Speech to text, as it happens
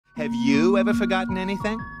Have you ever forgotten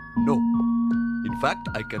anything? No. In fact,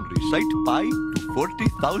 I can recite pi to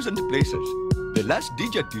 40,000 places. The last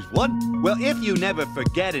digit is 1. Well, if you never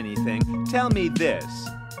forget anything, tell me this.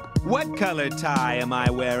 What color tie am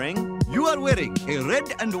I wearing? You are wearing a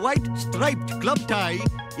red and white striped club tie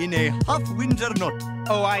in a half Windsor knot.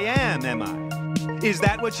 Oh, I am I? Is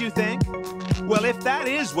that what you think? Well, if that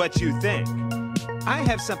is what you think, I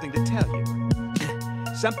have something to tell you.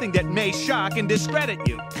 Something that may shock and discredit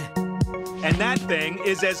you. And that thing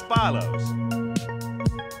is as follows.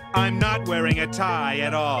 I'm not wearing a tie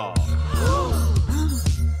at all.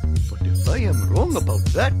 But if I am wrong about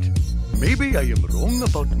that, maybe I am wrong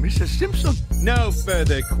about Mrs. Simpson. No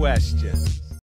further questions.